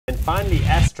finally,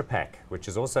 Astrapak, which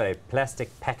is also a plastic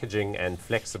packaging and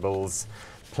flexibles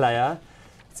player.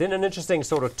 It's in an interesting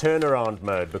sort of turnaround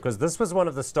mode because this was one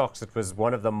of the stocks that was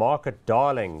one of the market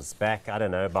darlings back, I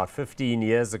don't know, about 15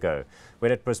 years ago,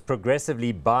 when it was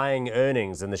progressively buying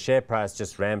earnings and the share price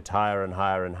just ramped higher and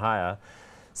higher and higher.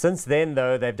 Since then,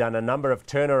 though, they've done a number of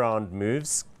turnaround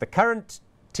moves. The current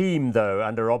team, though,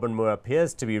 under Robin Moore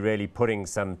appears to be really putting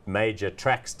some major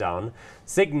tracks down.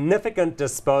 Significant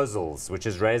disposals, which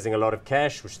is raising a lot of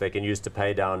cash, which they can use to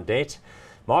pay down debt.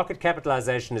 Market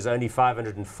capitalization is only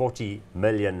 540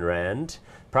 million rand.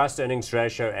 Price to earnings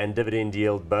ratio and dividend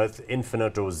yield both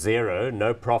infinite or zero.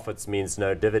 No profits means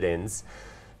no dividends.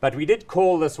 But we did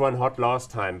call this one hot last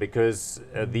time because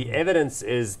the evidence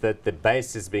is that the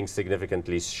base is being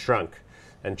significantly shrunk.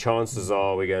 And chances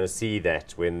are we're going to see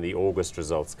that when the August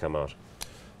results come out.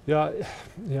 Yeah,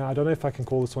 I don't know if I can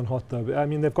call this one hot though. But, I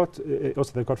mean, they've got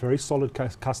very solid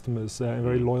customers and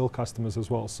very loyal customers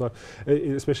as well. So,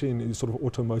 especially in sort of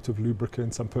automotive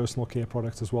lubricants and personal care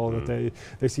products as well, that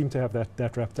they seem to have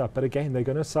that wrapped up. But again, they're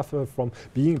going to suffer from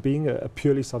being a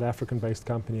purely South African-based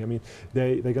company. I mean,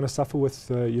 they're going to suffer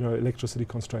with electricity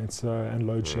constraints and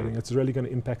load shedding. It's really going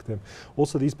to impact them.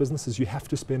 Also, these businesses, you have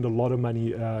to spend a lot of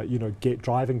money,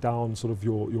 driving down sort of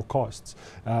your costs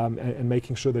and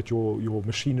making sure that your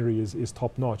machinery is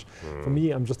top notch. For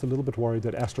me, I'm just a little bit worried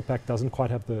that Astrapak doesn't quite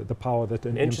have the power that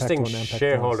an interesting impact on Ampac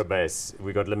shareholder does. base.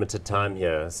 We got limited time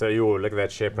here, so look at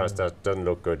that share price. Doesn't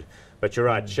look good. But you're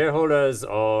right. Shareholders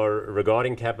are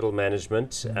regarding capital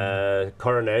management,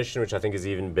 Coronation, which I think is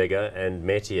even bigger, and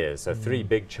Metier. So three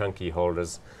big chunky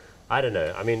holders. I don't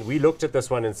know. I mean, we looked at this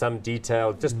one in some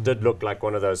detail. Just did look like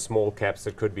one of those small caps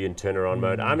that could be in turnaround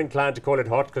mode. I'm inclined to call it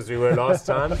hot because we were last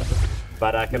time.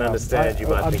 But I can understand you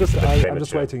might think it's a bit premature. I'm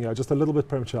just waiting, just a little bit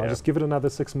premature. I'll just give it another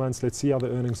 6 months. Let's see how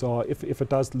the earnings are. If it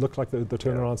does look like the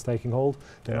turnaround's taking hold,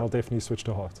 then I'll definitely switch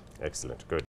to hot. Excellent. Good.